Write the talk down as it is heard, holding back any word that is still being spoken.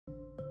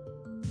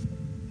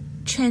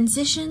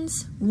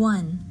Transitions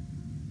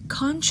 1.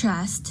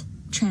 Contrast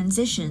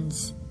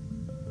transitions.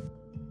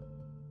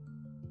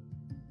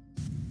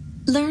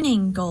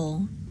 Learning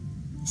goal.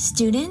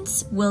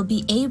 Students will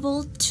be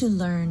able to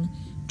learn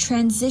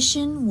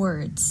transition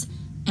words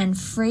and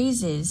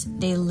phrases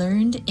they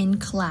learned in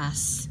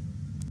class.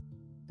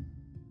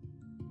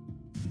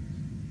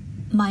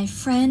 My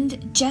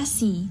friend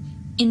Jesse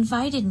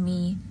invited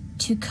me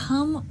to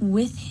come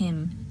with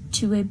him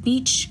to a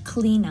beach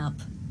cleanup.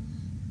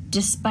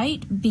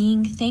 Despite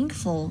being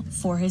thankful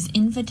for his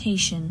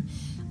invitation,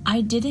 I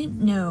didn't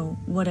know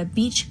what a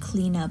beach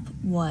cleanup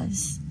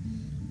was.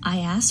 I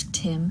asked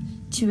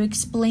him to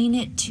explain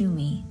it to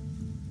me.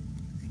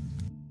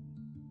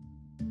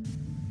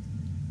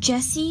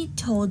 Jesse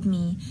told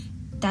me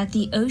that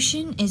the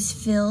ocean is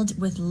filled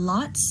with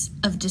lots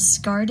of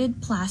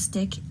discarded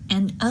plastic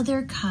and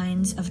other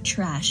kinds of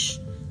trash.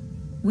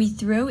 We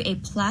throw a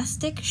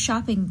plastic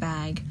shopping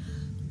bag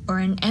or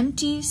an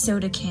empty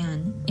soda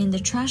can in the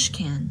trash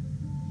can.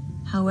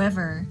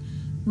 However,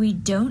 we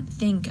don't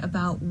think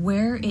about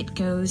where it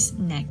goes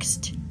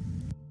next.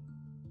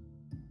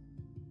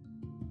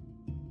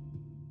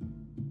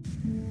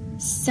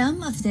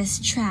 Some of this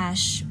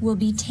trash will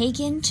be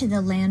taken to the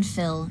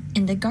landfill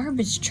in the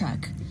garbage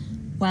truck,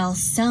 while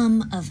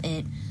some of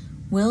it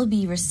will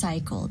be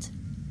recycled.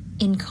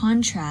 In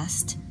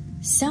contrast,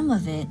 some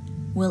of it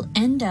will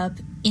end up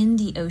in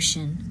the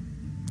ocean.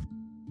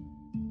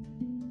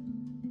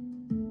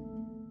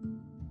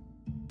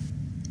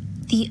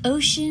 The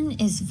ocean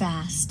is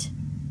vast.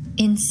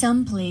 In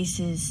some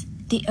places,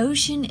 the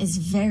ocean is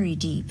very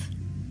deep.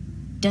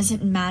 Does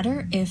it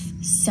matter if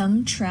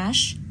some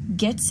trash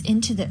gets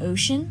into the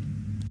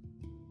ocean?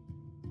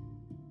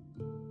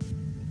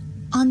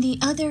 On the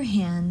other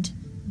hand,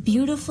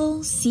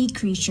 beautiful sea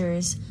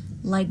creatures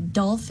like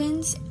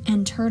dolphins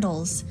and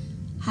turtles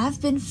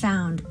have been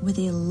found with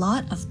a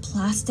lot of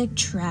plastic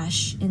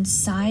trash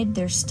inside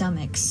their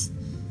stomachs.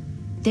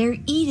 They're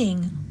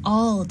eating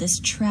all this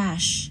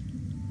trash.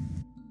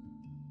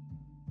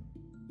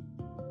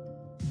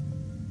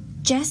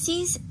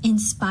 Jesse's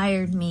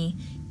inspired me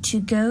to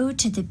go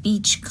to the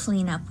beach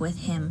cleanup with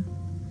him.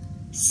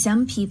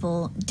 Some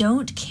people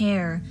don't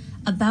care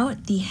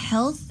about the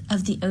health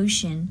of the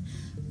ocean,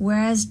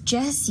 whereas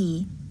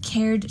Jesse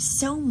cared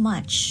so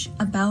much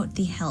about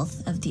the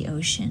health of the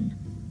ocean.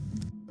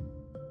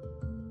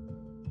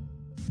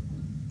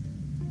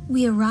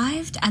 We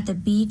arrived at the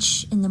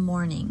beach in the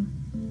morning.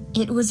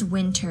 It was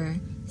winter,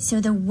 so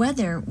the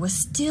weather was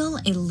still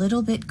a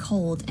little bit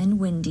cold and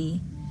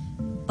windy.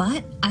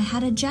 But I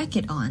had a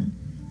jacket on,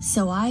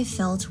 so I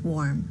felt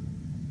warm.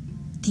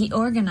 The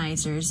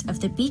organizers of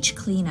the beach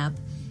cleanup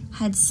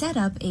had set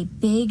up a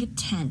big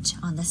tent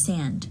on the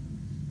sand.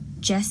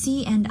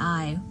 Jesse and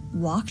I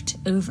walked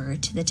over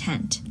to the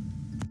tent.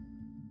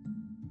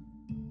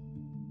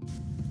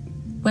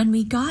 When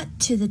we got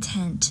to the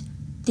tent,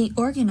 the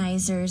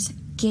organizers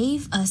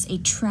gave us a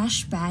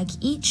trash bag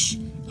each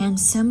and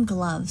some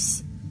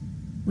gloves.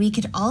 We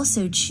could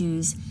also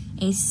choose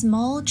a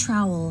small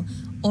trowel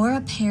or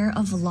a pair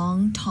of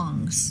long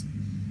tongs.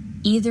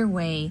 Either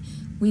way,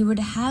 we would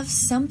have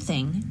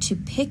something to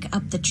pick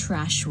up the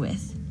trash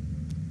with.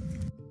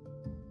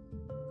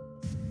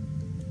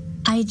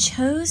 I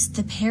chose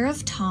the pair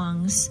of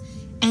tongs,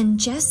 and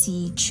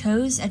Jesse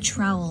chose a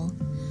trowel.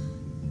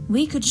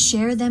 We could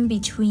share them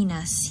between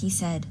us, he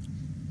said.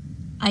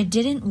 I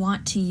didn't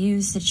want to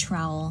use the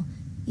trowel,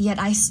 yet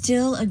I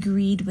still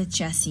agreed with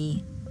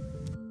Jesse.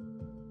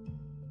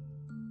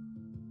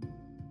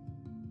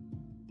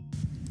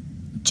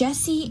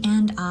 Jesse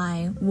and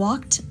I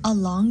walked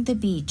along the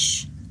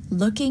beach,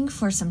 looking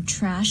for some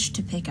trash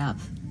to pick up.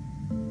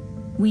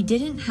 We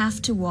didn't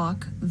have to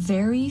walk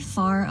very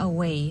far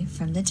away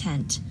from the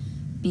tent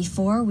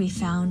before we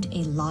found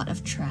a lot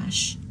of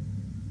trash.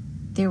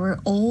 There were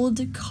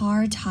old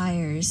car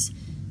tires,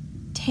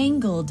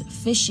 tangled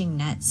fishing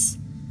nets,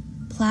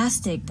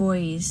 plastic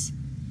buoys,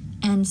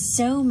 and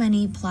so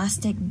many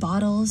plastic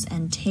bottles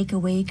and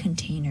takeaway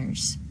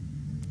containers.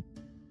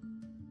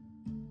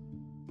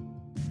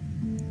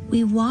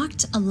 We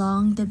walked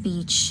along the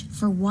beach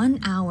for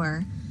 1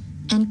 hour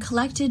and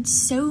collected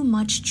so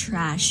much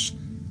trash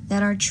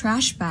that our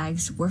trash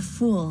bags were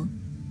full.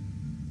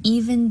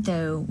 Even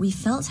though we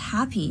felt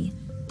happy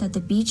that the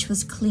beach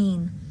was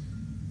clean,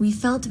 we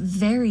felt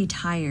very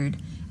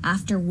tired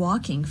after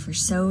walking for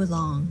so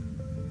long.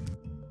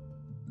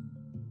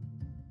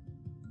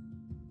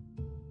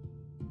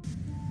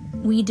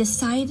 We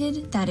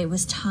decided that it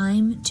was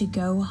time to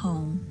go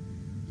home.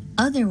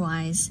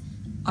 Otherwise,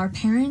 our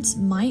parents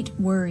might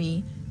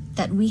worry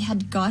that we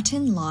had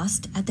gotten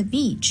lost at the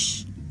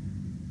beach.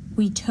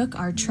 We took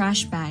our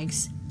trash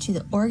bags to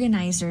the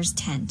organizer's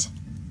tent.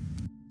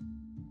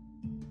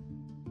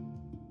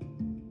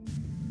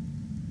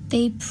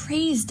 They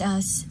praised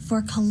us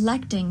for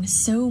collecting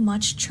so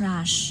much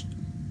trash.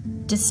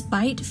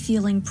 Despite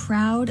feeling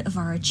proud of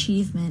our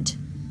achievement,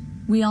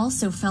 we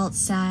also felt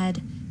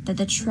sad that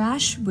the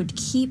trash would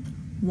keep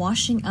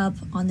washing up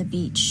on the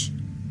beach.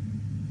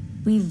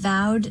 We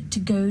vowed to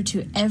go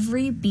to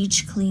every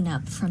beach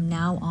cleanup from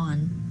now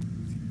on.